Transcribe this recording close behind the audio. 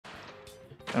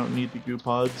I don't need the goo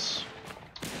pods.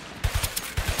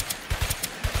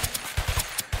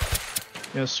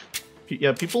 Yes,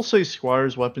 yeah, people say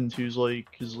Squire's weapon 2 is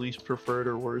like his least preferred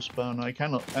or worst, but I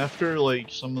kind of, after like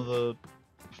some of the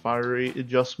fire rate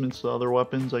adjustments to other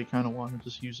weapons, I kind of want to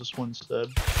just use this one instead.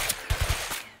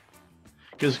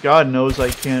 Because God knows I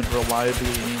can't reliably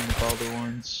aim with the other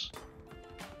ones.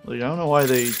 Like, I don't know why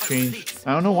they changed.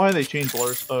 I don't know why they changed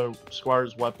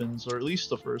Squire's weapons, or at least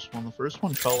the first one. The first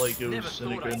one felt like it was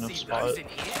in a good enough spot.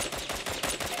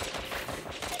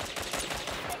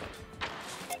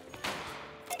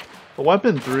 The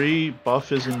weapon 3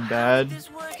 buff isn't bad.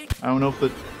 I don't know if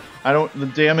the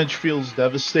damage feels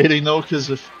devastating though, because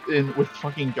with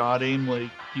fucking God aim,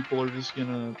 like people are just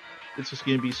gonna, it's just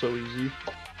gonna be so easy.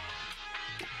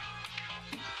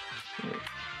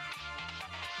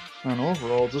 I don't know,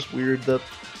 overall, it's just weird that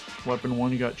weapon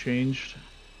 1 got changed.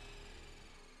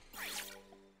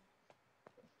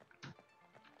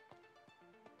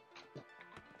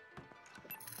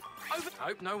 I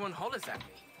hope no one hollers at me.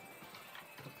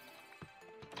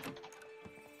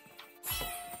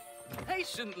 They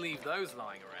shouldn't leave those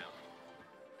lying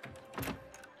around.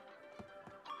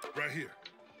 Right here.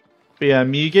 But yeah,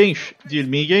 me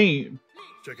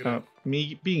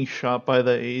being shot by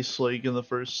the ace like in the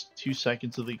first 2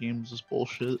 seconds of the game was just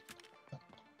bullshit.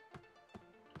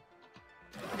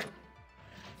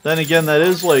 Then again, that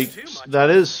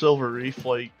is Silver Reef,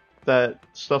 like that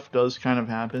stuff does kind of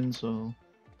happen, so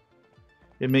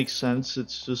it makes sense.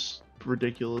 It's just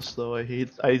ridiculous though.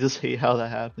 I just hate how that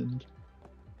happened.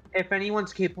 If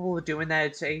anyone's capable of doing that,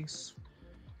 it's Ace.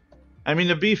 I mean,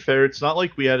 to be fair, it's not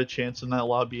like we had a chance in that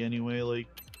lobby anyway. Like,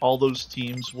 all those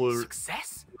teams were...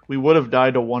 Success? We would have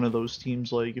died to one of those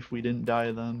teams, like, if we didn't die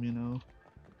to them, you know?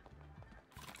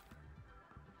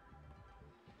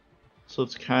 So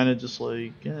it's kind of just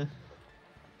like, eh.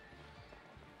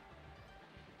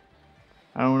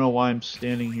 I don't know why I'm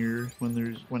standing here oh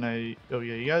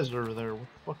yeah, you guys are over there. What the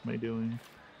fuck am I doing?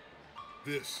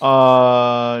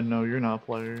 No, you're not a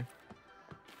player.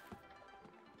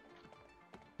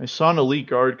 I saw an elite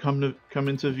guard come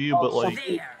into view, but like...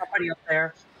 Somebody up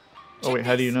there. Oh wait,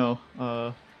 how do you know?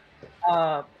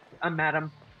 I'm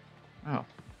Madam. Oh.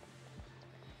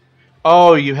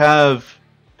 Oh, you have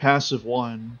passive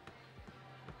 1.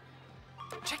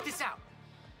 Check this out.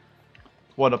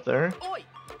 What, up there? Oi,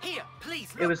 here,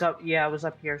 please. Look. It was up. Yeah, it was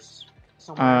up here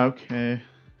somewhere. Okay.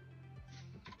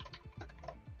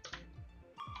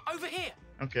 Over here.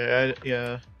 Okay,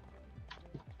 yeah.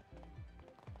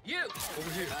 You.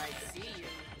 Over here. I see you.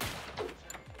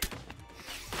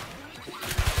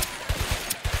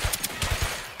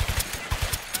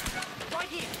 Right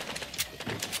here.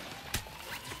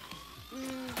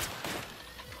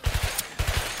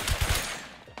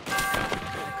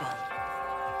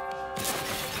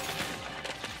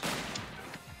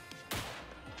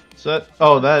 Is that?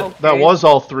 Oh, that was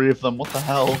all 3 of them. What the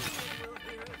hell?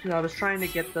 Dude, I was trying to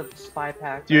get the spy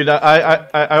pack. Dude,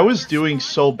 I was doing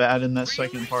so bad in that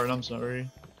second part. I'm sorry.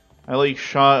 I like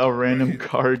shot a random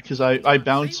card because I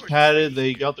bounce padded.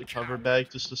 They got the cover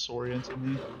back, just disoriented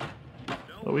me.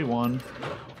 But we won.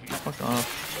 Fuck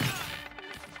off.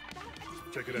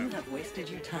 Check it out. You have wasted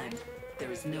your time.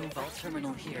 There is no vault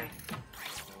terminal here.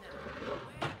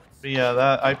 But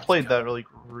yeah, I played that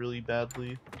really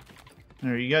badly.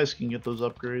 There, you guys can get those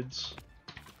upgrades.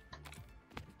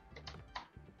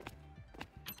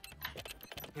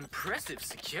 Impressive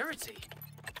security.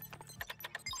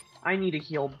 I need a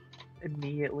heal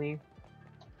immediately.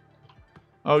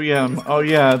 Oh yeah,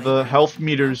 the health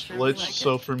meter's glitched,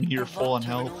 so from me you're full on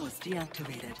health.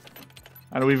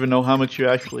 I don't even know how much you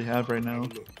actually have right now.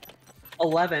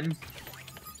 11.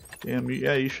 Damn,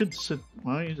 yeah, you should sit.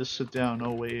 Why don't you just sit down?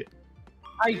 Oh wait.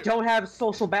 I don't have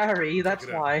social battery, that's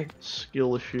why.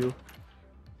 Skill issue.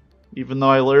 Even though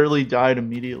I literally died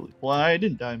immediately. Well, I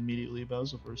didn't die immediately, but I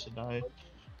was the first to die.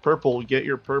 Purple, get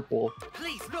your purple.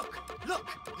 Please look,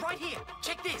 right here.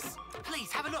 Check this.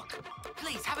 Please have a look.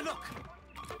 Please have a look.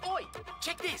 Oi,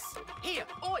 check this. Here,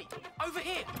 oi, over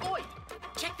here. Oi,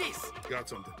 check this. Got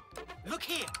something. Look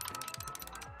here.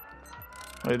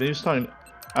 Wait, he was talking.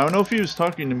 I don't know if he was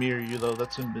talking to me or you though.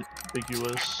 That's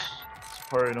ambiguous. It's the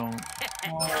part I don't.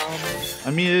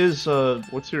 I mean, it is.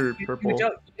 What's your purple?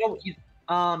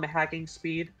 Hacking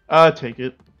speed. Take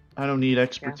it. I don't need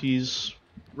expertise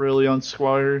really on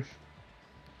Squire.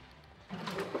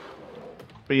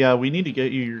 But yeah, we need to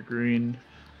get you your green.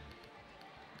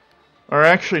 Or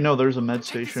actually, no, there's a med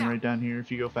station right down here if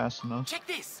you go fast enough. Check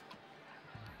this.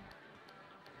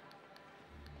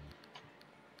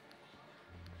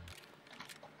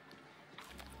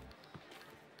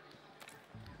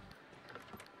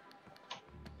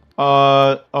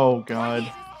 Oh god.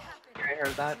 I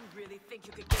heard that. You really think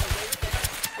you could get away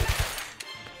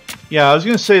with Yeah, I was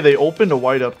gonna say they opened a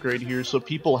white upgrade here, so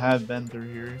people have been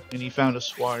through here, and he found a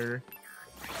squire. it?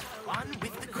 One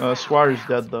with the crowd. Squire's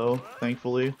dead though,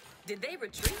 thankfully. Did they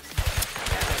retreat? You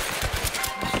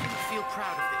shouldn't feel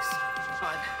proud of this,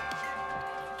 but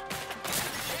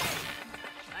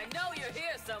I know you're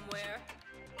here somewhere.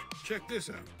 Check this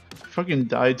out. Fucking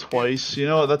died twice. You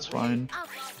know what? That's fine.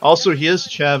 Also, he has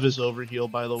Chav as overheal,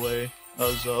 by the way.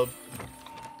 Zub.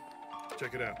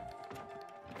 Check it out.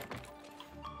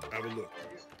 Have a look.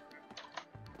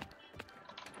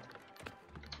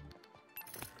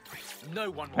 no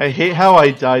one will I hate how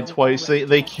I died twice.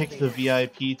 They kicked the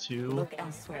VIP too. Look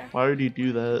elsewhere. Why would you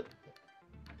do that?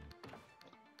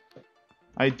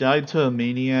 I died to a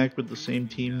maniac with the same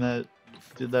team that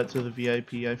did that to the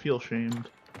VIP. I feel shamed.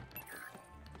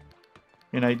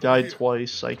 And I died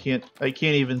twice. I can't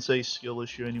even say skill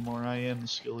issue anymore. I am the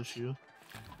skill issue.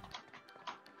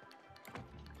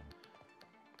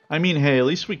 I mean, hey, at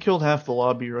least we killed half the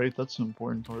lobby, right? That's the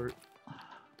important part.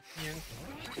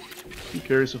 Who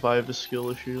cares if I have a skill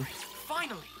issue?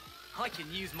 Finally, I can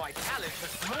use my talent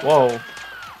for small. Whoa.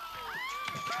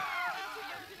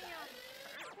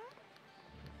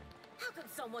 How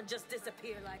could someone just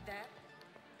disappear like that?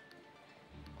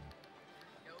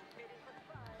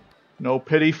 No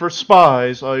pity for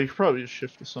spies. Oh, you could probably just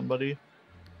shift to somebody.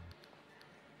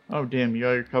 Oh, damn, you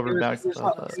got your cover back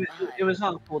without that. It was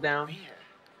on cooldown.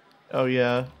 Oh,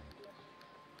 yeah.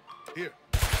 Here.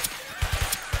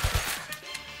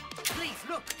 Please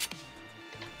look.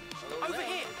 Over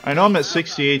here. I know I'm at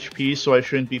 60 HP, so I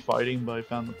shouldn't be fighting, but I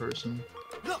found the person.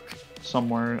 Look.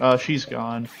 Somewhere. She's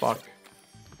gone. Fuck.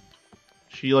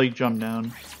 She, like, jumped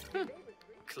down.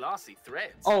 Classy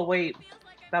threads. Oh wait,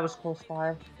 that was close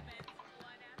by.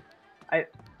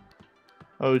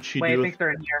 Oh, did she Wait, I do think it?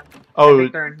 they're in here. I Oh,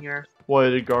 think they're in here.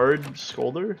 what, a guard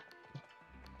scold her?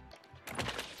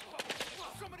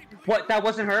 What? That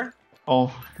wasn't her?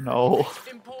 Oh, no.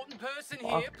 Important person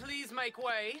here. Please make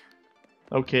way.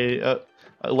 Okay, a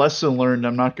lesson learned.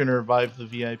 I'm not gonna revive the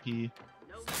VIP.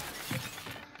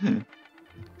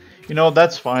 You know,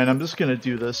 that's fine. I'm just gonna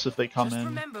do this if they come Just in.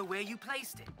 remember where you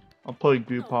placed it. I'll put a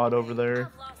goo pod over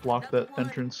there. Lock that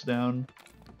entrance down.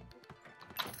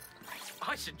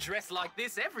 I should dress like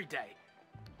this every day.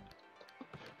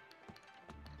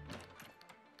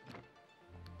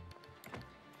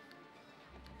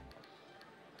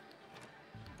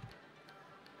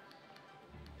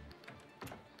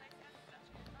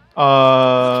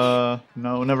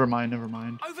 No, never mind, never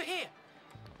mind. Over here.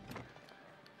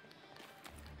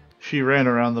 She ran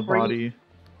around the Where you- body.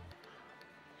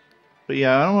 But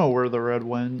yeah, I don't know where the red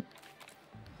went.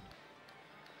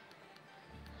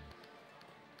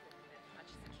 Much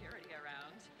security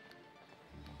around.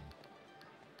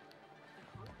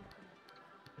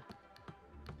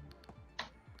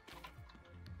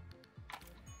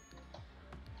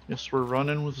 Guess we're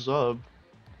running with Zub.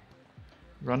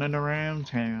 Running around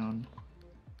town.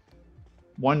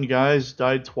 One guy's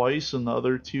died twice and the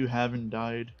other two haven't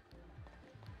died.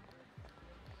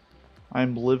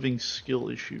 I'm living skill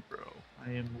issue, bro.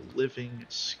 I am living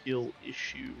skill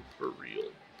issue for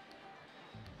real.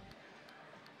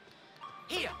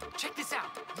 Here. Check this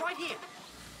out. Right here.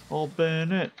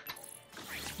 Open it.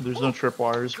 There's no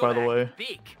tripwires, by the Good. way.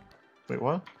 Big. Wait,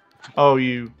 what? Oh,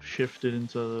 you shifted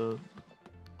into the...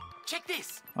 Check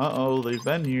this. Uh-oh, they've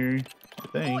been here. I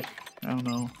think. I don't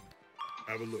know.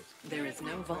 Have a look. There is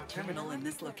no vault terminal in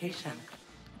this location.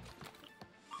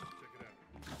 Check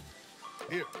it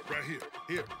out. Here, right here.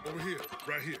 Here, over here.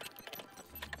 Right here.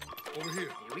 Over here.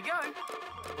 Here we go.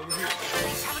 Over here.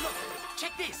 Please have a look.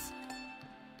 Check this.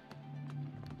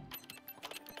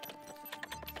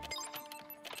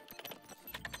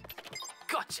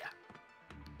 Gotcha.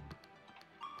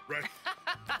 Right.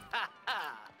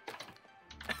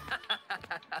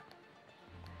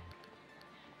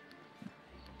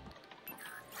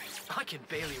 I can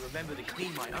barely remember to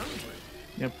clean my own room.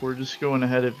 Yep, we're just going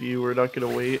ahead of you. We're not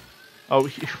gonna wait. Oh,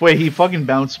 wait, he fucking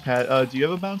bounced pad. Do you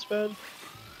have a bounce pad?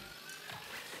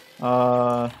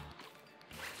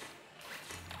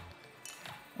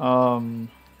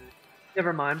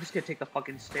 Never mind. I'm just gonna take the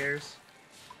fucking stairs.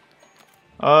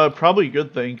 Probably a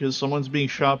good thing, because someone's being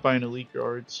shot by an elite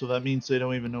guard, so that means they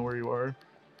don't even know where you are.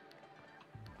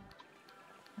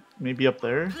 Maybe up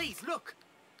there? Please look.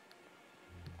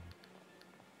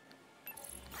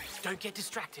 Don't get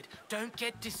distracted. Don't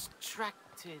get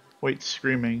distracted. Wait,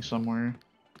 screaming somewhere.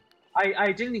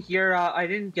 I didn't hear. I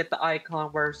didn't get the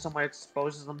icon where someone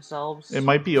exposes themselves. It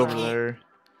might be over there.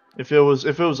 If it was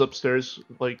upstairs,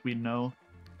 like, we'd know.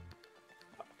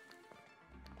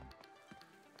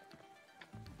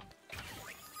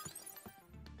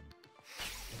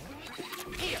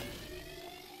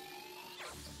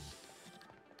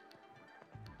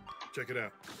 Check it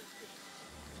out.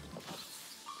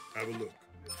 Have a look.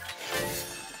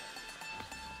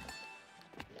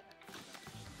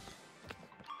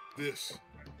 This.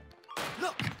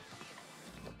 Look!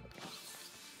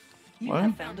 You What?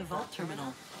 have found a vault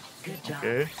terminal. Good job.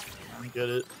 Okay, I get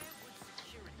it.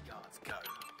 Security guards go.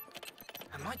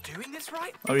 Am I doing this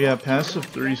right? Oh yeah, passive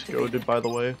 3's goated, by the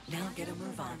way. Now get a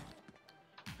move on.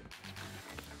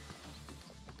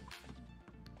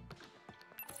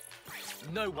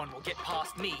 No one will get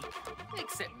past me,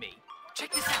 except me.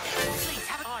 Check this out. Please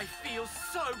have a... I feel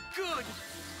so good.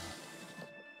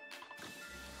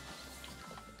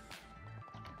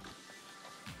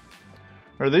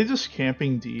 Are they just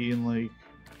camping D and like...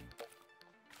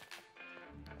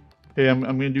 Hey, I'm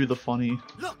gonna do the funny.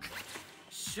 Look,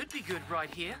 should be good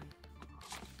right here.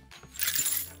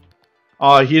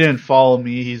 Aw, he didn't follow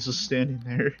me, he's just standing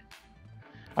there.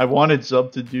 I wanted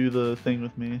Zub to do the thing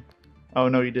with me. Oh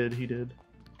no, he did.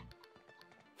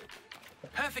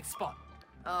 Perfect spot.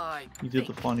 He did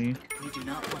the funny. We do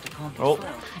not want to conquer Oh, flow.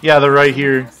 yeah, they're right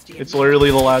here. It's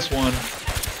literally the last one. This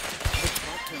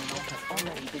vault terminal has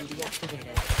already been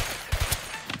deactivated.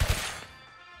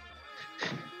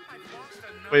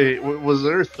 Wait, was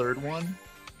there a third one?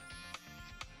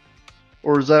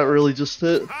 Or is that really just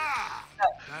it?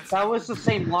 That was the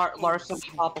same Larson we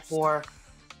fought before.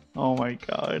 Oh my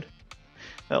god.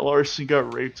 That Larson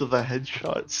got raped with a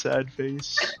headshot, sad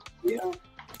face. Yeah.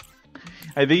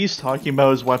 I think he's talking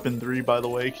about his weapon 3, by the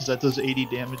way, because that does 80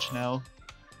 damage now.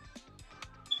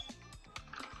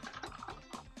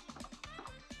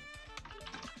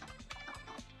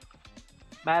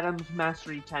 Madam's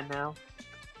Mastery 10 now.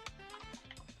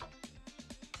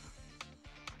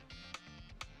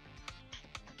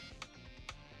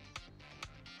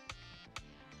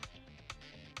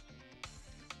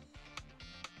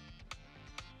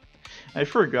 I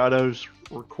forgot I was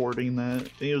recording that. I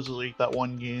think it was like that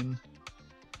one game.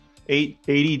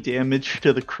 80 damage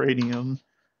to the cranium.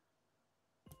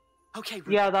 Okay, Ruth,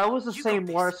 Yeah, that was the you same got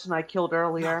this. Larson I killed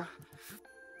earlier.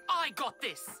 I got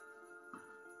this.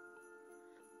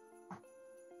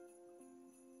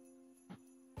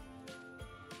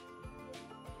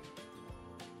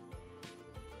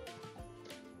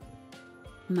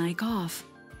 Mic off.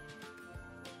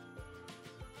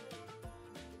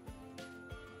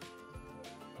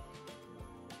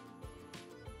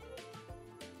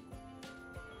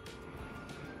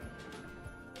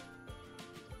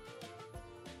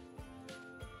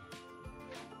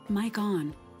 Mic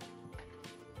on.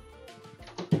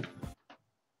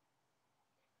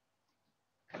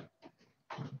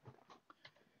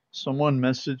 Someone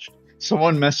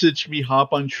messaged me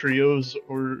hop on trios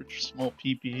or small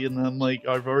PP, and then I'm like,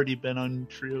 I've already been on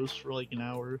trios for like an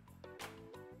hour.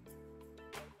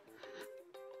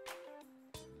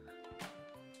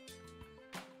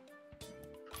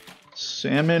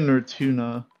 Salmon or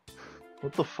tuna?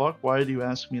 What the fuck? Why do you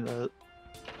ask me that?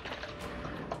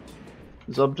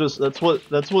 Zub that's what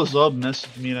Zub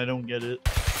messaged me and I don't get it.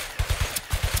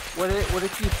 What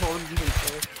if you told him you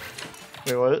hate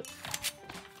Wait, what?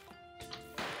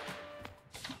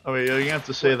 Oh wait, you're gonna have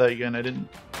to say that again. I didn't.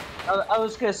 I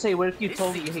was gonna say, what if you This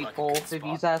told him you seems hate like a both? good If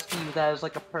he's spot. asking you that as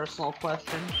like a personal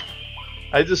question.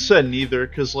 I just said neither,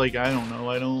 cause like I don't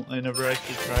know. I never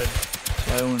actually tried.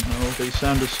 So I don't know. They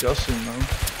sound disgusting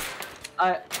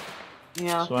though.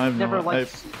 Yeah. So I have never no.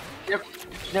 liked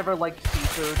never liked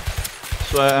seafood.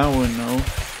 So I wouldn't know.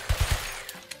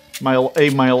 A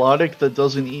Milotic that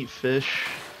doesn't eat fish.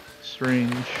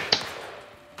 Strange.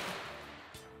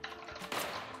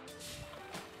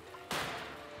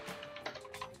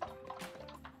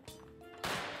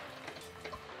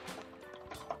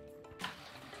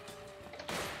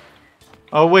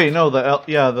 Oh wait, no,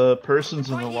 the person's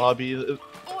in the lobby. Oi,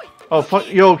 Oh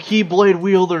fuck, yo, Keyblade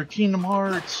Wielder, Kingdom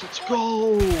Hearts, let's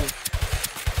go!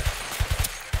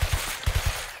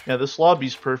 Yeah, this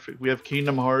lobby's perfect. We have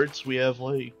Kingdom Hearts, we have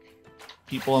like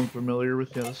people I'm familiar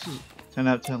with. Yeah, this is 10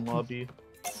 out of 10 lobby.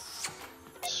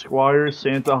 Squire,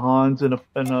 Santa Hans, and a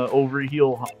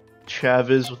overheal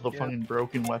Chavez with a fucking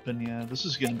broken weapon. Yeah, this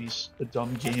is gonna be a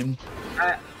dumb game.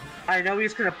 I know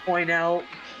he's gonna point out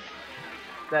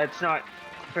that it's not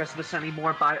Christmas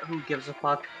anymore, but who gives a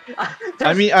fuck?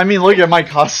 I mean, look at my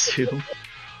costume.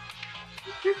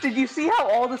 Did you see how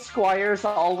all the squires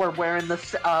all were wearing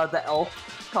the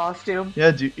elf costume?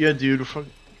 Yeah, dude.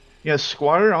 Yeah,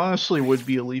 Squire honestly would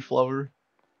be a leaf lover.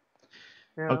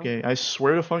 Yeah. Okay, I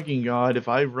swear to fucking god, if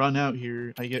I run out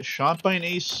here, I get shot by an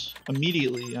ace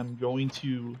immediately, I'm going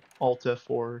to Alt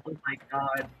F4. Oh my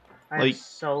god. I Like- have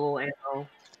so little ammo.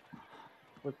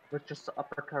 With just the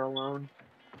uppercut alone.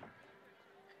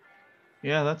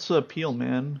 Yeah, that's a appeal,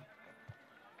 man.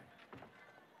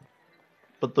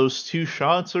 But those 2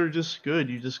 shots are just good.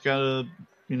 You just gotta,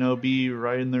 you know, be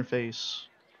right in their face.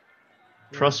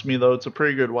 Trust me though, it's a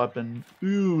pretty good weapon.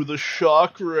 Ooh, the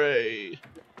shock ray.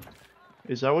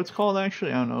 Is that what it's called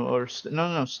actually? I don't know. Or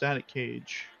no, static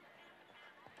cage.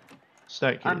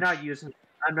 Static cage. I'm not using it.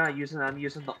 I'm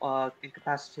using the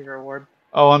incapacitator orb.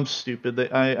 Oh, I'm stupid.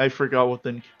 I forgot what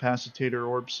the incapacitator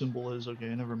orb symbol is.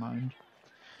 Okay, never mind.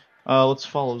 Let's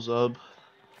follow Zub.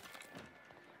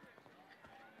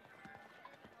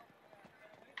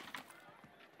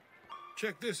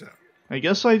 Check this out. I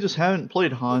guess I just haven't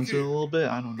played Hans in a little bit.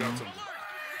 I don't know. Got something.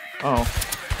 Oh.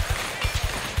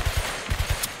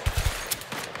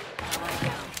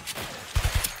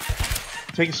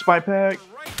 Take a spy pack.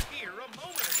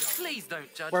 Please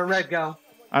don't judge Where'd me. Red go?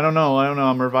 I don't know.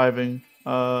 I'm reviving.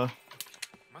 I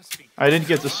didn't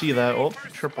get to see that. Oh,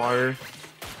 tripwire.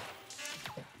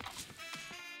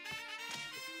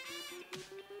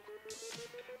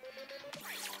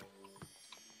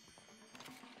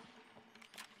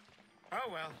 Oh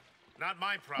well, not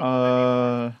my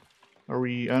problem. Are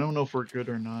we? I don't know if we're good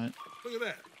or not. Look at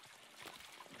that.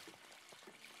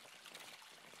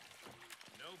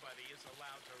 Nobody is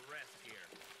allowed to rest here.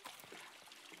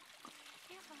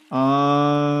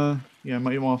 Yeah, I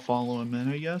might want to follow him in,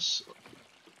 I guess.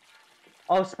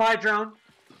 Oh, spy drone.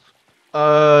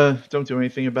 Don't do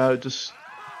anything about it. Just,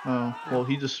 oh, well,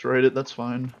 he destroyed it. That's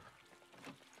fine.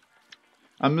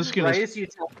 I'm just gonna. Right as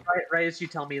you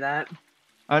tell me that.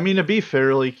 I mean, to be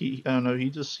fair, like I don't know.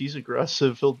 He's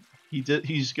aggressive.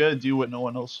 He's gonna do what no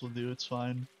one else will do. It's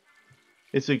fine.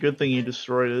 It's a good thing he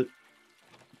destroyed it.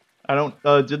 I don't.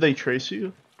 Did they trace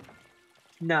you?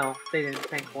 No, they didn't.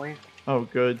 Thankfully. Oh,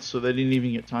 good. So they didn't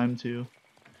even get time to.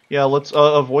 Yeah, let's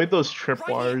avoid those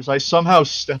tripwires. I somehow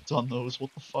stepped on those.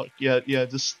 What the fuck? Yeah.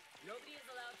 Just.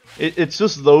 It's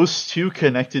just those 2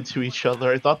 connected to each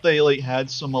other. I thought they like had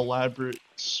some elaborate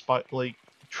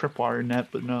tripwire net,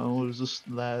 but no, it was just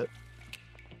that.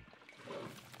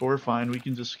 But we're fine. We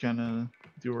can just kind of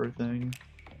do our thing.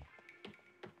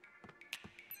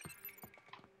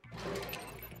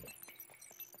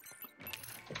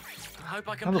 I hope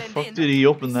I can How the blend fuck in. did he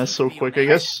open that Seems so to be quick? on I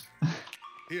guess.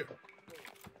 Here.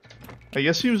 I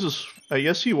guess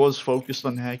he was focused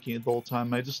on hacking it the whole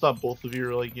time. I just thought both of you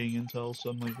were like getting intel, so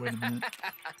I'm like, wait a minute.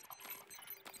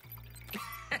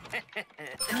 You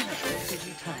have wasted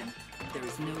your time. There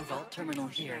is no vault terminal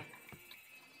here.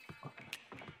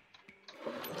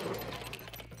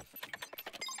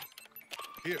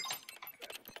 Here.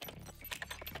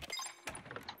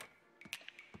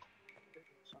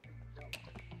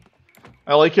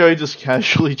 I like how he just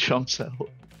casually jumps out.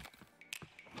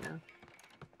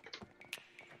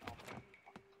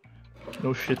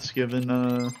 No shit's given,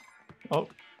 oh.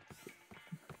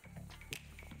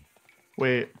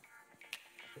 Wait.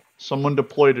 Someone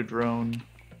deployed a drone.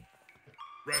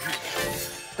 Right here.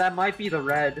 That might be the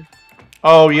red.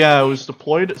 Oh yeah, it was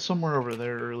deployed somewhere over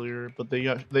there earlier, but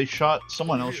they shot,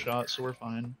 someone else shot, so we're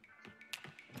fine.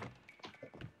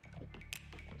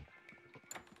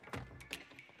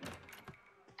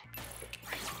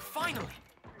 Finally,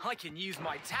 I can use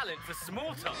my talent for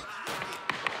small talk.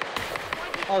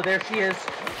 Oh, there she is.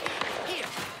 Here.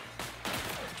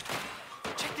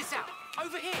 Check this out.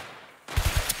 Over here.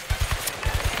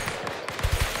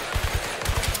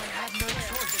 I had no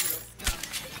choice.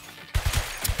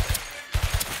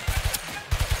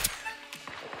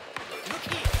 Look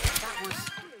here. That was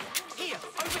here.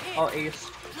 Over here. Oh, Ace.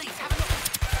 Please have a look.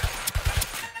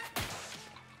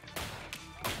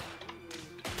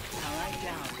 Allied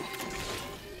down.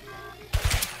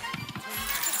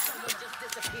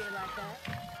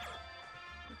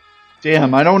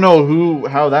 Damn, I don't know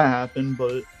how that happened,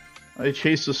 but I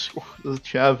chased the squad with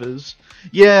Chavez.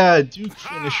 Yeah, Duke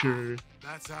finisher.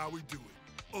 That's how we do it.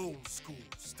 Old school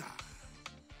style.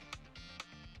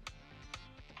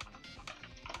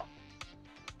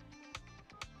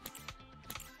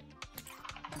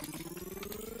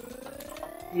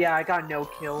 Yeah, I got no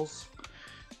kills.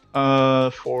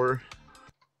 4.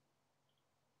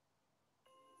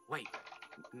 Wait,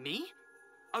 me?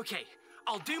 Okay,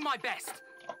 I'll do my best.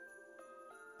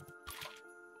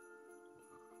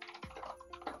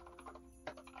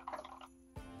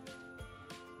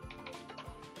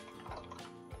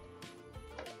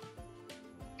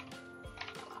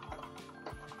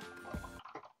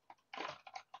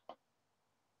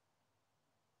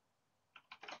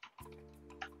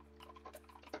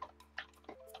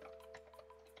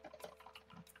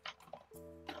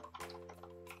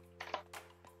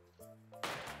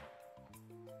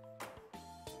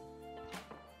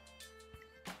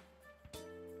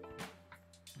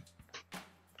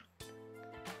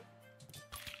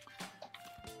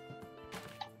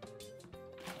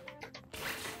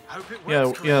 Hope it Yeah,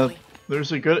 works yeah.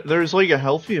 correctly. There's like a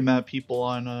healthy amount of people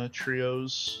on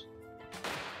trios.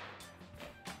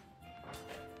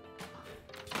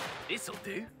 This'll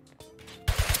do.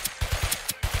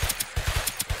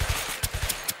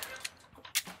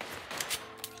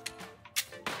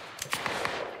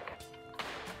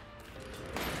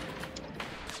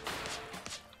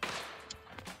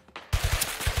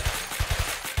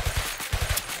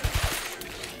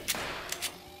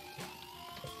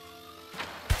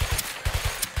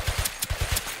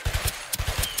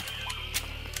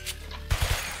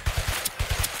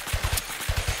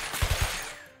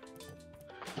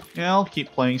 Yeah, I'll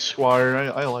keep playing Squire.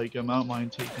 I like him. I don't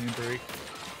mind taking a break.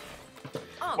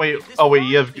 I'll Wait, give this oh wait, one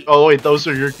you have. a beat. Oh wait, those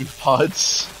are your goof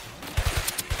pods.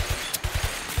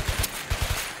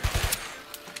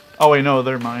 Oh wait, no,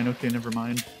 they're mine. Okay, never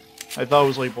mind. I thought it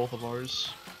was like both of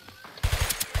ours.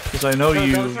 Because I know No,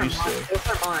 you those are used mine. to. Those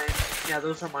are mine. Yeah,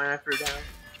 those are mine after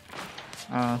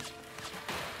that.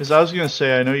 Because I was gonna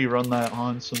say, I know you run that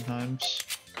on sometimes.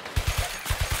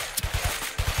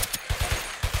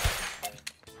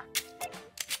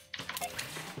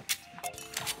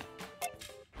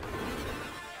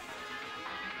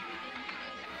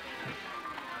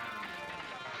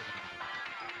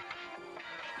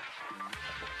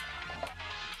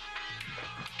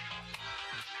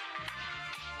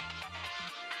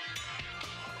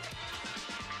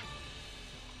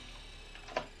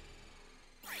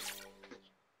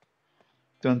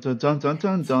 Dun dun dun dun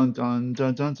dun dun dun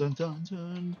dun dun dun dun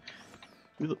dun.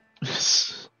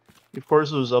 Of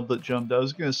course it was Up that jumped. I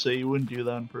was gonna say you wouldn't do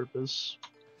that on purpose.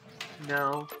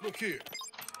 No. Look here.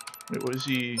 Wait, was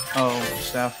he? Oh,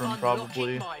 Saffron Unlocking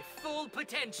probably. my full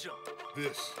potential.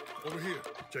 This. Over here.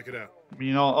 Check it out. I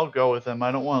mean, I'll go with him.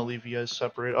 I don't want to leave you guys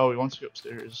separate. Oh, he wants to go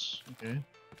upstairs. Okay.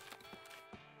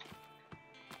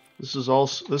 This is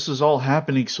all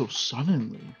happening so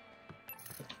suddenly.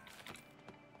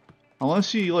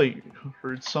 Unless he like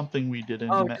heard something we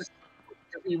didn't. Oh, just,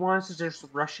 he wants to just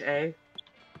rush A.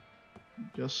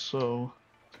 Guess so.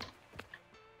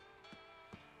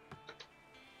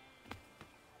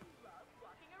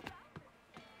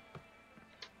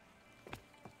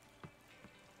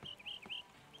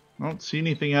 I don't see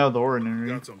anything out of the ordinary.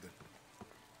 Got something.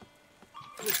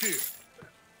 Look here.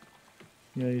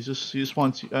 Yeah, he just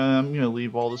wants. I'm gonna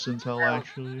leave all this intel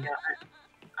actually.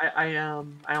 Yeah, I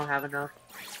don't have enough.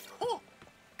 Oh,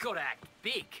 gotta act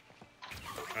big.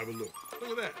 Have a look.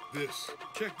 Look at that. This.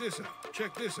 Check this out.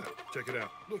 Check this out. Check it out.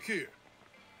 Look here.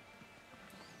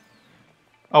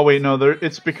 Oh wait, no,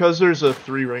 it's because there's a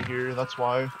 3 right here. That's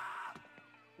why.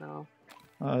 No.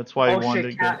 That's why he Oh wanted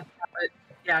shit, to get.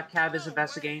 yeah, Cab is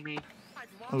investigating me.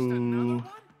 Ooh.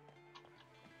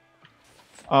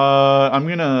 I'm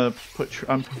gonna put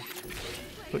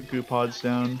put goo pods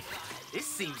down. This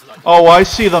seems like Oh, I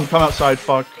see them come outside.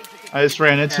 Fuck! I just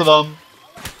ran into them.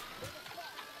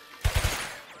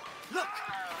 look.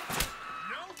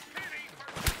 No pity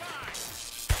for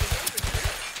spite.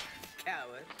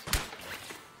 Coward.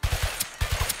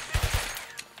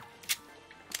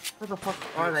 Where the fuck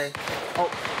are they? Oh.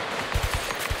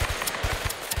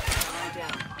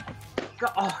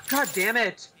 God damn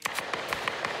it!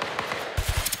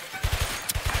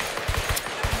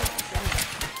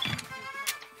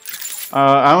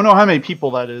 I don't know how many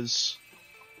people that is.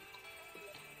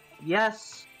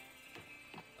 Yes.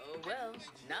 Oh well,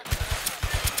 not.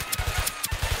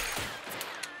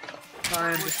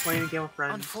 Sorry, I'm just playing a game with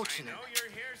friends. Unfortunate. Know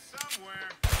you're here somewhere.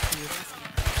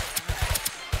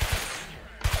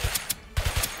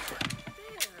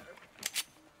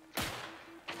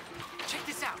 Check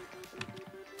this out.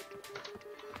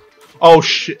 Oh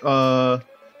shit. Oh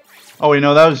wait,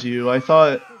 no, that was you. I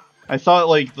thought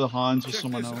like the Hans was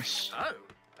someone else. Oh,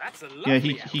 that's a lovely Yeah,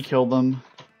 he killed them.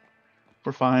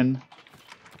 We're fine.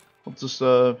 We'll just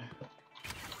Oh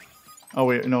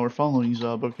wait, no, we're following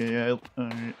Zub. Okay, yeah.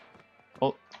 Alright.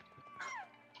 Oh,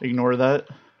 ignore that.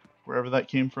 Wherever that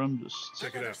came from, just.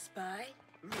 Check it out. Spy?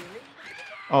 Really?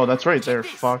 Oh, that's right there.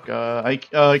 Fuck.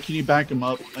 Can you back him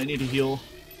up? I need a heal.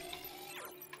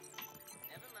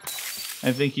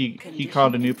 I think he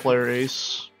caught a new player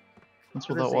ace. That's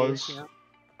what that This was. is, yeah.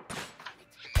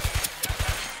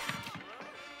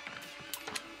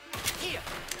 Here.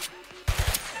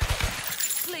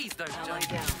 Please don't Ally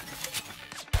jump. down.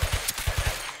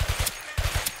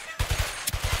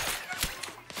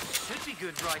 Should be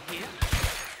good right here.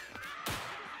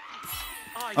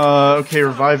 Okay,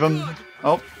 revive him.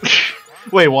 Oh.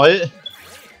 Wait, what?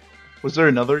 Was there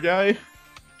another guy?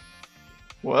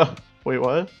 What? Wait,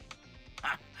 what?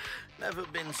 Never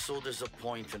been so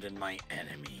disappointed in my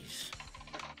enemies.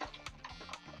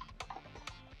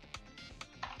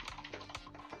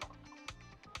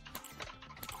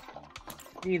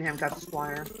 Me and him got the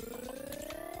Squire.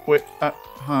 Wait,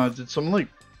 did someone like...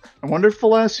 I wonder if the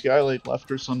last guy like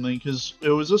left or something, because it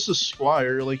was just a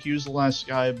Squire, like he was the last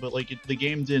guy, but like the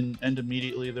game didn't end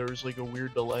immediately, there was like a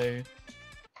weird delay.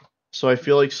 So I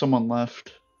feel like someone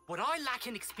left. What I lack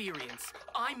in experience,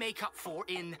 I make up for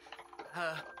in,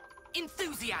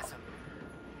 enthusiasm.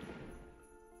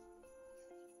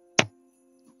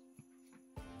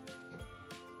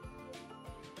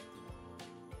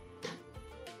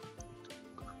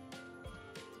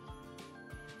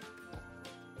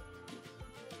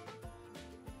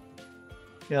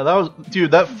 Yeah, that was...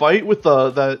 Dude, that fight with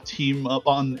that team up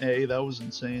on A, that was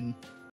insane.